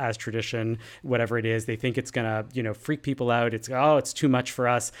glass as tradition, whatever it is. They think it's gonna, freak people out. It's too much for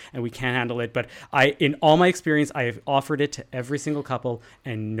us and we can't handle it. But in all my experience, I have offered it to every single couple,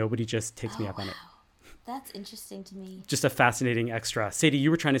 and nobody just takes me up on it. That's interesting to me. Just a fascinating extra. Sadie, you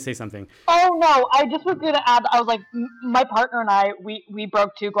were trying to say something. Oh no, I just was going to add, I was like, my partner and I, we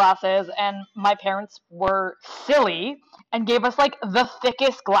broke 2 glasses, and my parents were silly and gave us like the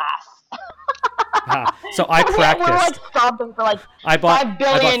thickest glass. So I practiced. We're like stomping for like I bought 5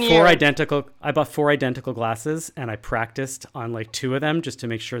 billion four years. I bought 4 identical glasses, and I practiced on like 2 of them just to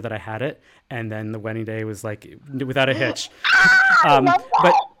make sure that I had it. And then the wedding day was like without a hitch.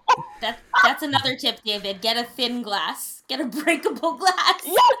 But that's another tip, David. Get a thin glass. Get a breakable glass.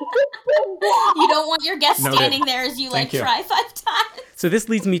 Yes, You don't want your guests standing there as you Thank you. try 5 times. so this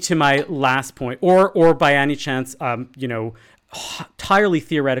leads me to my last point, or by any chance, entirely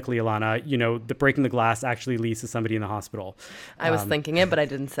theoretically, Ilana, the breaking the glass actually leads to somebody in the hospital. I was thinking it, but I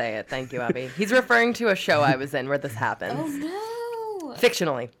didn't say it. Thank you, Abby. He's referring to a show I was in where this happens. Oh no.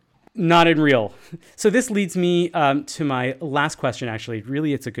 Fictionally. Not in real. So this leads me to my last question, actually.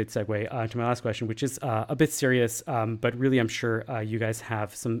 Really, it's a good segue to my last question, which is a bit serious, but really I'm sure you guys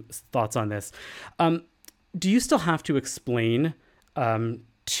have some thoughts on this. Do you still have to explain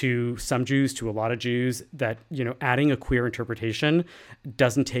to some Jews, to a lot of Jews, that, adding a queer interpretation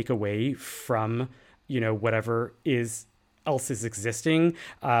doesn't take away from, whatever else is existing,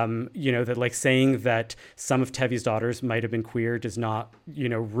 that like saying that some of Tevi's daughters might have been queer does not,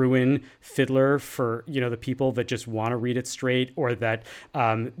 ruin Fiddler for, the people that just want to read it straight, or that,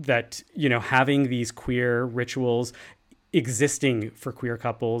 having these queer rituals existing for queer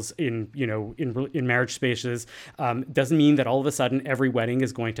couples in marriage spaces doesn't mean that all of a sudden every wedding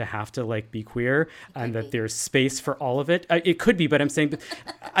is going to have to like be queer, and that there's space for all of it. It could be, but I'm saying that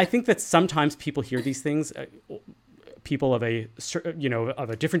I think that sometimes people hear these things, people of a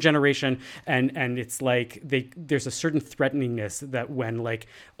different generation, and it's like there's a certain threateningness that when like,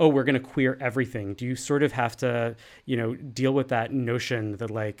 oh, we're going to queer everything, do you sort of have to deal with that notion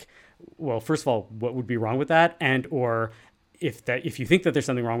that like, well, first of all, what would be wrong with that? And or if you think that there's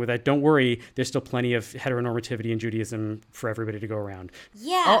something wrong with that, don't worry, there's still plenty of heteronormativity in Judaism for everybody to go around.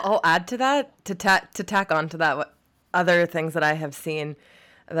 Yeah. I'll add to that, to tack on to that, what other things that I have seen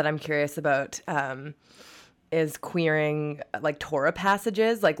that I'm curious about is queering like Torah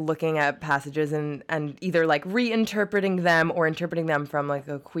passages, like looking at passages and either like reinterpreting them or interpreting them from like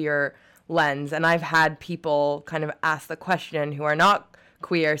a queer lens. And I've had people kind of ask the question who are not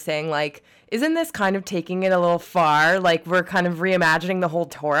queer, saying like, isn't this kind of taking it a little far? Like, we're kind of reimagining the whole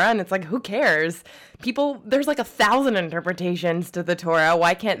Torah, and it's like, who cares? There's like 1,000 interpretations to the Torah.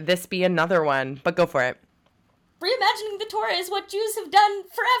 Why can't this be another one? But go for it. Reimagining the Torah is what Jews have done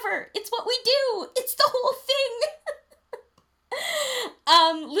forever. It's what we do. It's the whole thing.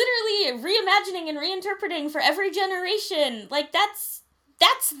 Literally reimagining and reinterpreting for every generation. Like, that's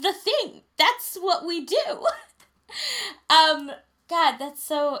the thing. That's what we do. God, that's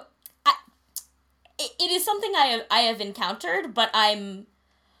so... It is something I have encountered, but I'm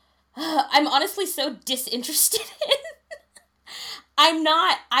honestly so disinterested in. I'm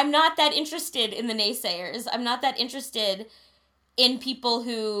not that interested in the naysayers. I'm not that interested in people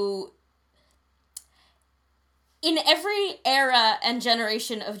who... In every era and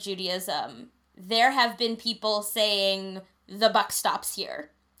generation of Judaism, there have been people saying, the buck stops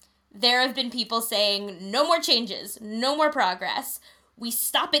here. There have been people saying, no more changes, no more progress. We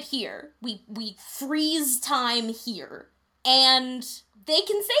stop it here. We freeze time here. And they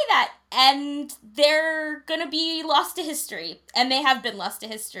can say that, and they're gonna be lost to history. And they have been lost to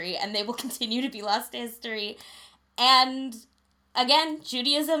history, and they will continue to be lost to history. And again,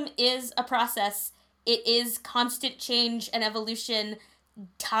 Judaism is a process. It is constant change and evolution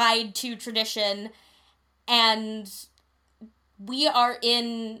tied to tradition. And we are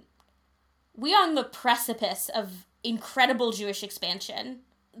on the precipice of incredible Jewish expansion,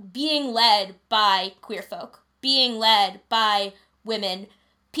 being led by queer folk, being led by women,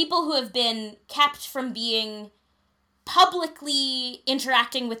 people who have been kept from being publicly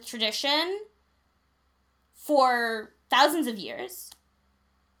interacting with tradition for thousands of years.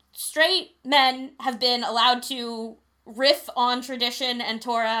 Straight men have been allowed to riff on tradition and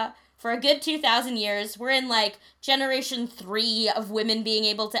Torah for a good 2,000 years. We're in, like, generation 3 of women being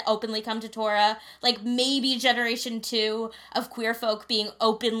able to openly come to Torah. Like, maybe generation 2 of queer folk being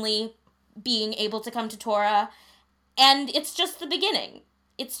able to come to Torah. And it's just the beginning.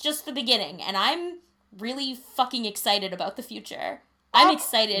 It's just the beginning. And I'm really fucking excited about the future. I'm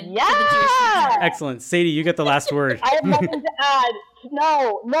excited for the Jewish future. Excellent. Sadie, you get the last word. I have nothing to add.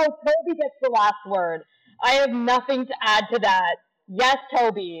 No, Toby gets the last word. I have nothing to add to that. Yes,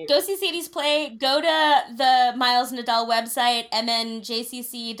 Toby. Go see Sadie's play. Go to the Miles Nadal website,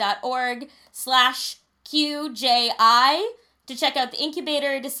 mnjcc.org/QJI, to check out the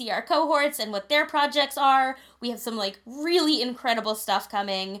incubator, to see our cohorts and what their projects are. We have some, like, really incredible stuff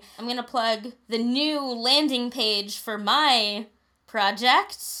coming. I'm going to plug the new landing page for my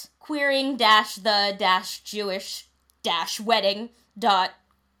project,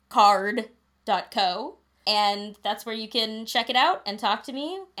 queering-the-jewish-wedding.card.co. And that's where you can check it out and talk to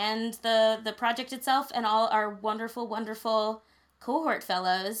me and the project itself, and all our wonderful, wonderful cohort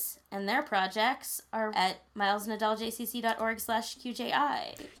fellows and their projects are at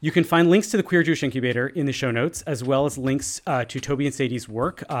milesnadaljcc.org/QJI. You can find links to the Queer Jewish Incubator in the show notes, as well as links to Toby and Sadie's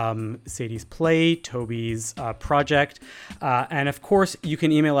work, Sadie's play, Toby's project. And of course, you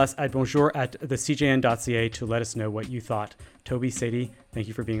can email us at bonjour@thecjn.ca to let us know what you thought. Toby, Sadie, thank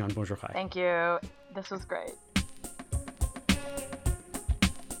you for being on Bonjour Chai. Thank you. This was great.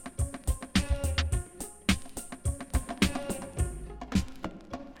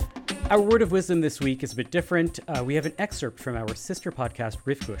 Our word of wisdom this week is a bit different. We have an excerpt from our sister podcast,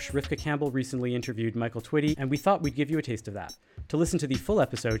 Rifkush. Rivka Campbell recently interviewed Michael Twitty, and we thought we'd give you a taste of that. To listen to the full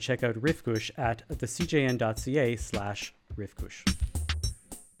episode, check out Rifkush at thecjn.ca/Rifkush.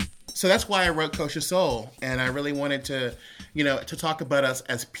 So that's why I wrote Kosher Soul, and I really wanted to, to talk about us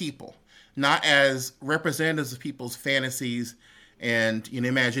as people, not as representatives of people's fantasies and,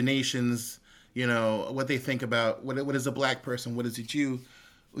 imaginations, what they think about, what is a black person, what is a Jew.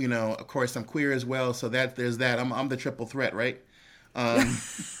 Of course, I'm queer as well, so there's that. I'm the triple threat, right? I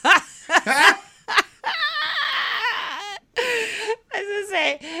was gonna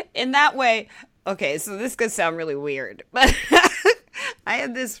say, in that way, okay, so this could sound really weird, but I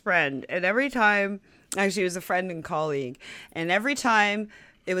had this friend, and every time, actually, it was a friend and colleague, and every time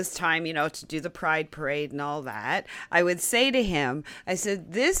it was time, to do the Pride Parade and all that, I would say to him, I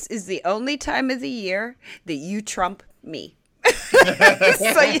said, this is the only time of the year that you trump me. Otherwise,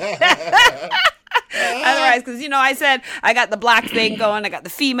 because I said I got the black thing going, I got the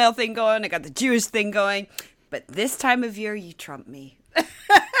female thing going, I got the Jewish thing going, but this time of year you trump me.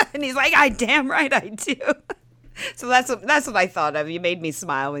 And he's like, I damn right I do. So that's what I thought of. You made me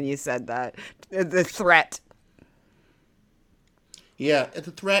smile when you said that. The threat. Yeah, it's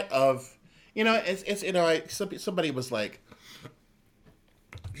a threat of, somebody was like,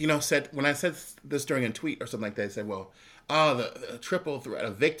 said, when I said this during a tweet or something like that, I said, well, the triple threat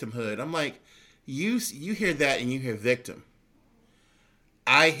of victimhood. I'm like, you hear that and you hear victim.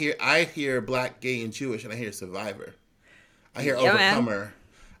 I hear black, gay, and Jewish, and I hear survivor. I hear overcomer.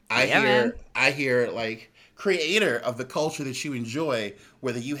 Man. I hear like creator of the culture that you enjoy,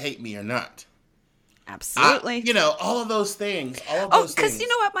 whether you hate me or not. Absolutely. All of those things. Because you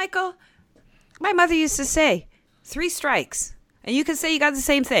know what, Michael? My mother used to say, 3 strikes. And you can say you got the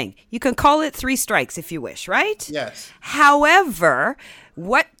same thing. You can call it 3 strikes if you wish, right? Yes. However,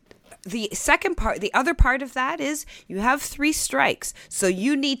 what the other part of that is you have 3 strikes. So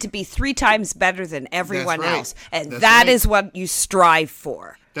you need to be 3 times better than everyone else. And that is what you strive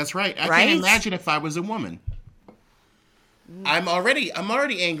for. That's right. I can't imagine if I was a woman. I'm already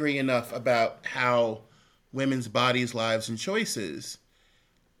angry enough about how women's bodies, lives, and choices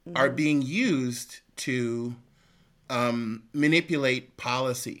are being used to manipulate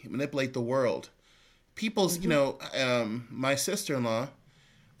policy, manipulate the world. People's, my sister-in-law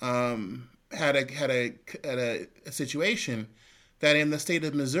had a situation that in the state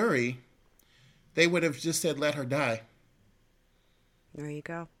of Missouri, they would have just said, let her die. There you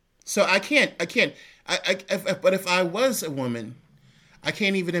go. So I can't. But if I was a woman, I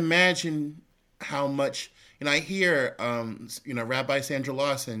can't even imagine how much, And I hear, Rabbi Sandra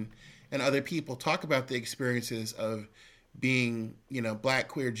Lawson and other people talk about the experiences of being, Black,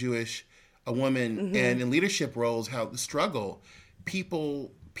 queer, Jewish, a woman, and in leadership roles, how the struggle,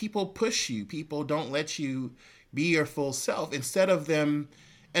 people push you, people don't let you be your full self instead of them.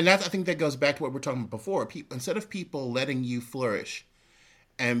 And I think that goes back to what we were talking about before. Instead of people letting you flourish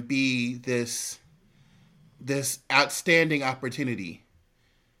and be this outstanding opportunity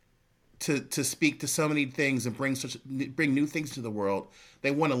to speak to so many things and bring new things to the world,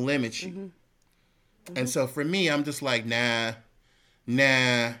 they want to limit you. And so for me, I'm just like, nah,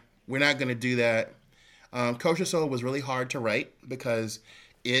 we're not going to do that. Kosher Soul was really hard to write because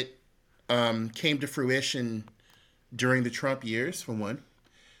it came to fruition during the Trump years, for one.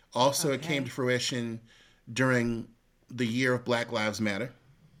 Also, It came to fruition during the year of Black Lives Matter.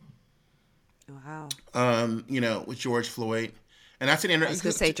 Wow. With George Floyd. And that's I was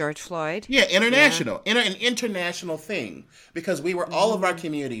going to say George Floyd. Yeah, international. Yeah. An international thing. Because we were, all of our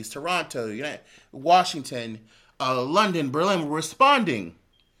communities, Toronto, Washington, London, Berlin, were responding.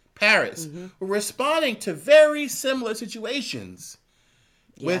 Paris. Were responding to very similar situations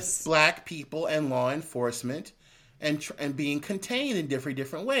with Black people and law enforcement and being contained in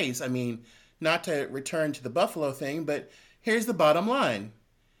different ways. I mean, not to return to the Buffalo thing, but here's the bottom line.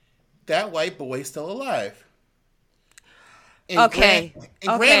 That white boy's still alive. Grand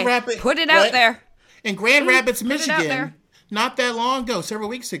Rapids, put it out there. In Grand Rapids, Michigan, not that long ago, several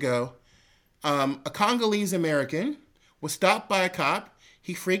weeks ago, a Congolese American was stopped by a cop.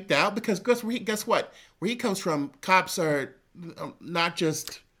 He freaked out because guess what? Where he comes from, cops are not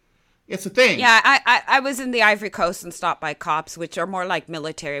just... It's a thing. Yeah, I was in the Ivory Coast and stopped by cops, which are more like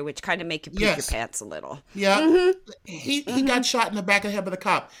military, which kind of make you poop your pants a little. Yeah, he got shot in the back of the head by the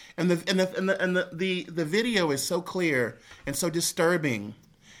cop, and the video is so clear and so disturbing,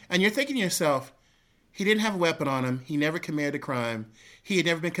 and you're thinking to yourself, he didn't have a weapon on him. He never committed a crime. He had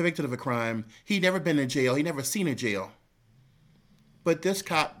never been convicted of a crime. He'd never been in jail. He'd never seen a jail. But this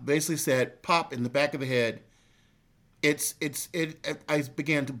cop basically said, "Pop in the back of the head." I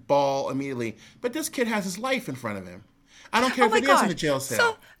began to bawl immediately. But this kid has his life in front of him. I don't care if it is in a jail cell.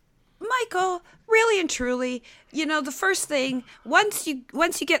 So, Michael, really and truly, the first thing, once you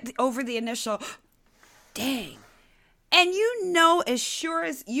get over the initial, dang, and as sure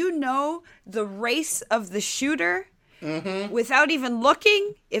as the race of the shooter, without even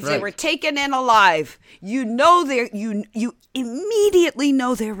looking, if they were taken in alive, you immediately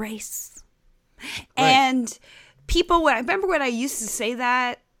know their race. Right. And people, I remember when I used to say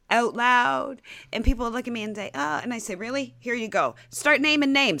that out loud, and people would look at me and say, and I say, really? Here you go. Start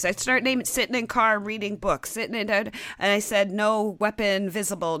naming names. I'd start naming, sitting in car, reading books, and I said, no weapon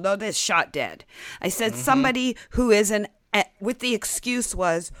visible, no this, shot dead. I said, somebody who is with the excuse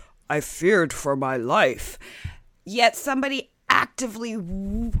was, I feared for my life. Yet somebody actively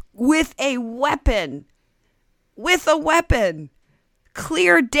with a weapon,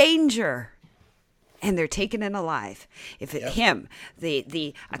 clear danger. And they're taken in alive. If it's him,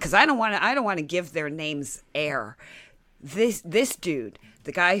 because I don't want to give their names air. This dude,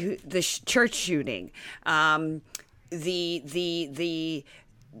 the guy who the church shooting, the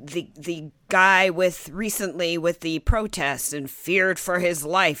guy recently with the protests and feared for his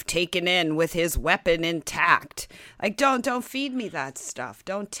life, taken in with his weapon intact. Like, don't feed me that stuff.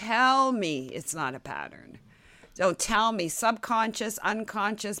 Don't tell me it's not a pattern. Don't tell me subconscious,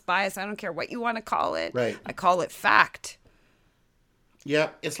 unconscious bias. I don't care what you want to call it. Right. I call it fact. Yeah,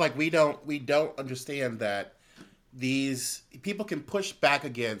 it's like we don't understand that these people can push back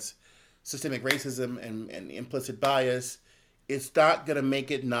against systemic racism and implicit bias. It's not going to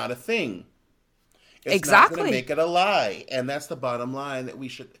make it not a thing. It's not going to make it a lie, and that's the bottom line that we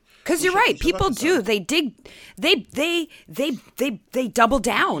should. Because you're right. People do. They double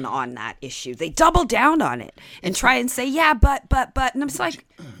down on that issue. They double down on it and try and say, yeah, but. And I'm just like,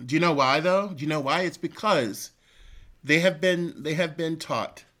 do you know why though? Do you know why? It's because they have been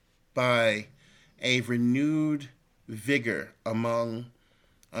taught by a renewed vigor among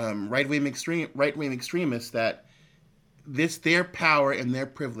right-wing extremists that their power and their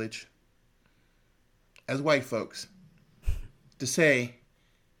privilege as white folks to say,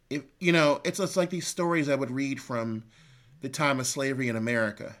 it's like these stories I would read from the time of slavery in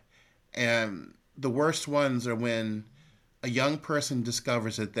America. And the worst ones are when a young person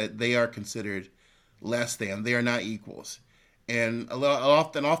discovers that they are considered less than, they are not equals. And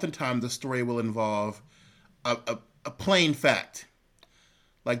oftentimes the story will involve a plain fact.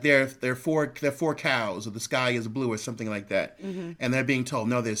 Like they're four cows, or the sky is blue, or something like that. Mm-hmm. And they're being told,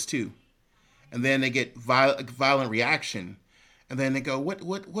 no, there's two. And then they get violent reaction. And then they go, what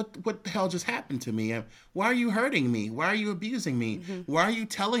the hell just happened to me? Why are you hurting me? Why are you abusing me? Mm-hmm. Why are you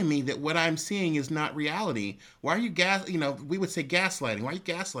telling me that what I'm seeing is not reality? Why are you we would say gaslighting. Why are you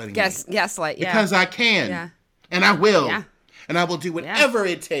gaslighting me? Gaslight, yeah. Because I can. Yeah. And I will. Yeah. And I will do whatever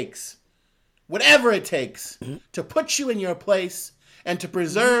it takes. Whatever it takes to put you in your place and to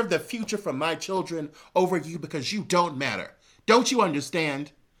preserve the future for my children over you because you don't matter. Don't you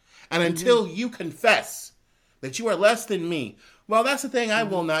understand? And until you confess that you are less than me, well, that's the thing I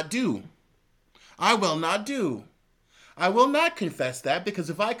will not do. I will not do. I will not confess that, because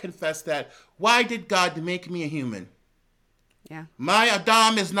if I confess that, why did God make me a human? Yeah. My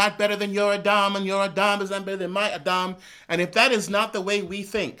Adam is not better than your Adam, and your Adam is not better than my Adam. And if that is not the way we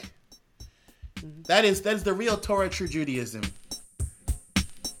think, that is the real Torah, true Judaism.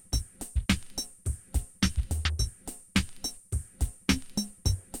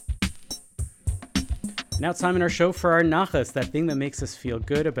 Now it's time in our show for our nachas, that thing that makes us feel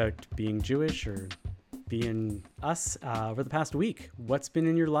good about being Jewish or being us over the past week. What's been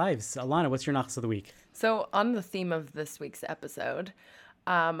in your lives? Alana, what's your nachas of the week? So on the theme of this week's episode,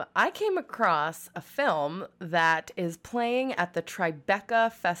 I came across a film that is playing at the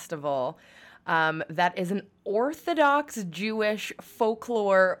Tribeca Festival that is an Orthodox Jewish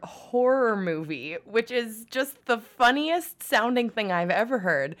folklore horror movie, which is just the funniest sounding thing I've ever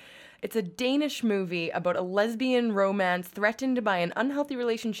heard. It's a Danish movie about a lesbian romance threatened by an unhealthy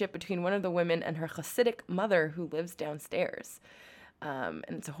relationship between one of the women and her Hasidic mother who lives downstairs. And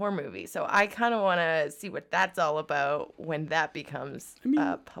it's a horror movie. So I kind of want to see what that's all about when that becomes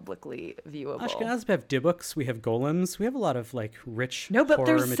publicly viewable. Ashkenaz have dibbuks, we have golems, we have a lot of rich No, but horror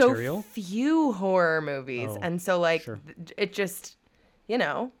there's material. so few horror movies. Oh, and so sure. It just,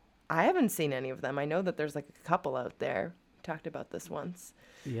 I haven't seen any of them. I know that there's a couple out there. We talked about this once.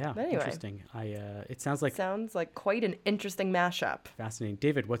 Yeah, but anyway, interesting. It sounds like quite an interesting mashup. Fascinating.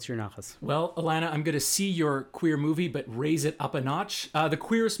 David, what's your nachas? Well, Alana, I'm going to see your queer movie, but raise it up a notch. The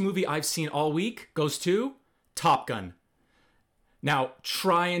queerest movie I've seen all week goes to Top Gun. Now,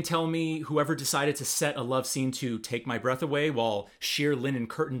 try and tell me whoever decided to set a love scene to Take My Breath Away while sheer linen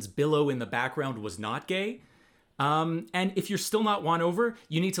curtains billow in the background was not gay. And if you're still not won over,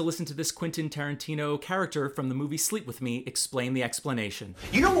 you need to listen to this Quentin Tarantino character from the movie Sleep With Me explain the explanation.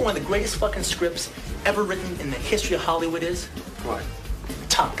 You know what one of the greatest fucking scripts ever written in the history of Hollywood is? What?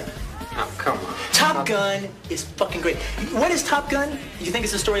 Top Gun. Oh, come on. Top Gun is fucking great. What is Top Gun? You think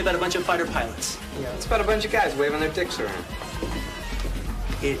it's a story about a bunch of fighter pilots? Yeah, it's about a bunch of guys waving their dicks around.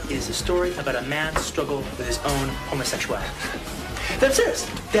 It is a story about a man's struggle with his own homosexuality. That's serious.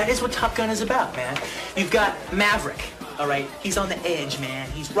 That is what Top Gun is about, man. You've got Maverick, all right? He's on the edge, man.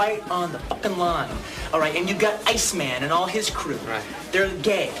 He's right on the fucking line, all right? And you've got Iceman and all his crew. Right. They're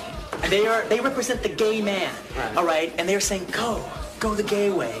gay. They represent the gay man, right. All right? And they're saying, go the gay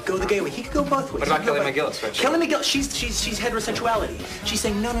way, go the gay way. He could go both ways. What about Kelly McGillis? Right? Kelly McGillis, she's heterosexuality. She's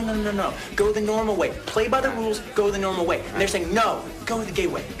saying, no. Go the normal way. Play by the rules, go the normal way. And they're saying, no, go the gay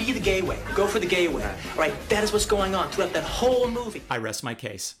way. Be the gay way. Go for the gay way. All right? That is what's going on throughout that whole movie. I rest my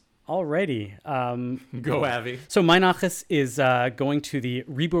case. Alrighty. Go, Avi. So my nachas is going to the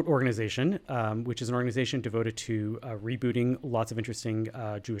Reboot organization, which is an organization devoted to rebooting lots of interesting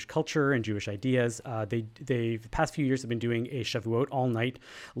Jewish culture and Jewish ideas. They the past few years have been doing a Shavuot all-night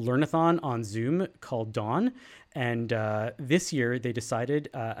learnathon on Zoom called Dawn. And this year they decided,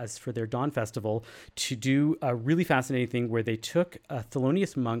 as for their Dawn Festival, to do a really fascinating thing where they took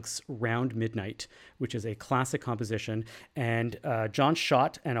Thelonious Monk's Round Midnight, which is a classic composition, and John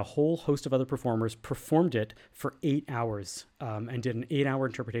Schott and a whole host of other performers performed it for 8 hours and did an 8-hour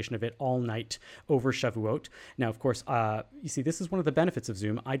interpretation of it all night over Shavuot. Now, of course, you see, this is one of the benefits of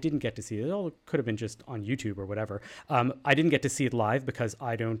Zoom. I didn't get to see it. It all could have been just on YouTube or whatever. I didn't get to see it live because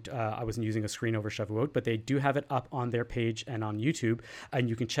I wasn't using a screen over Shavuot, but they do have it up on their page and on YouTube, and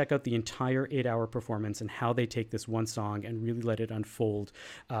you can check out the entire 8-hour performance and how they take this one song and really let it unfold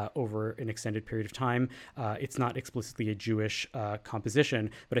over an extended period of time. It's not explicitly a Jewish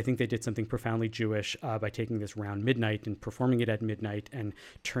composition, but I think they did something profoundly Jewish by taking this Round Midnight and performing it at midnight and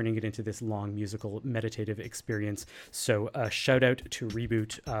turning it into this long musical meditative experience. So shout out to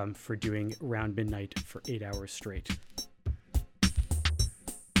Reboot for doing Round Midnight for 8 hours straight.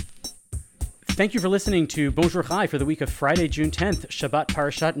 Thank you for listening to Bonjour Chai for the week of Friday, June 10th, Shabbat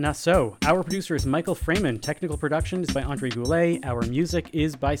Parashat Naso. Our producer is Michael Freeman. Technical production is by Andre Goulet. Our music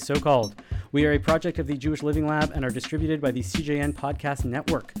is by So Called. We are a project of the Jewish Living Lab and are distributed by the CJN Podcast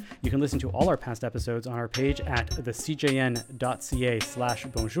Network. You can listen to all our past episodes on our page at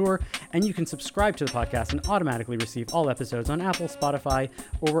thecjn.ca/bonjour, and you can subscribe to the podcast and automatically receive all episodes on Apple, Spotify,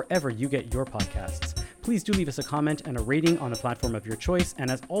 or wherever you get your podcasts. Please do leave us a comment and a rating on the platform of your choice. And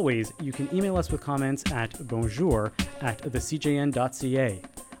as always, you can email us with comments at bonjour@thecjn.ca.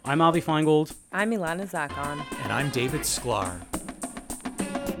 I'm Avi Feingold. I'm Ilana Zakon. And I'm David Sklar.